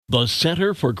The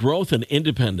Center for Growth and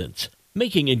Independence,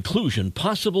 making inclusion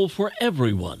possible for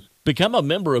everyone. Become a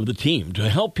member of the team to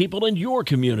help people in your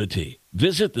community.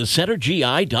 Visit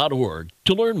thecentergi.org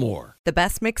to learn more. The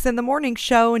best mix in the morning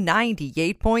show,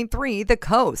 98.3 The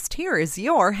Coast. Here is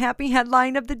your happy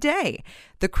headline of the day.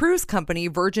 The cruise company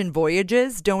Virgin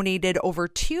Voyages donated over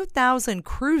 2,000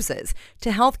 cruises to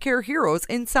healthcare heroes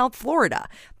in South Florida.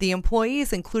 The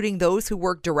employees, including those who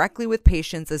work directly with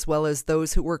patients as well as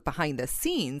those who work behind the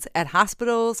scenes at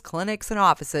hospitals, clinics, and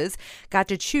offices, got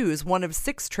to choose one of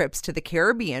 6 trips to the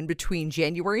Caribbean between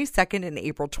January 2nd and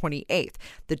April 28th.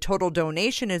 The total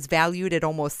donation is valued at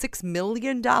almost $6 million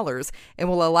and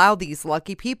will allow these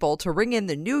lucky people to ring in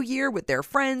the new year with their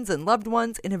friends and loved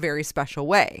ones in a very special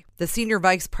way. The senior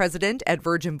vice president at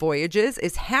Virgin Voyages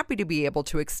is happy to be able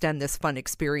to extend this fun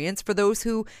experience for those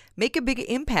who make a big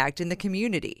impact in the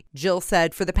community. Jill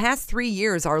said, "For the past 3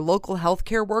 years, our local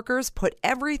healthcare workers put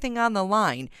everything on the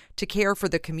line to care for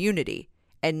the community,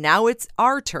 and now it's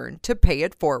our turn to pay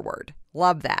it forward."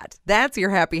 Love that. That's your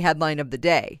happy headline of the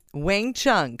day. Wang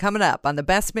Chung coming up on the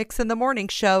best mix in the morning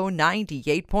show,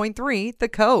 98.3 The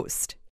Coast.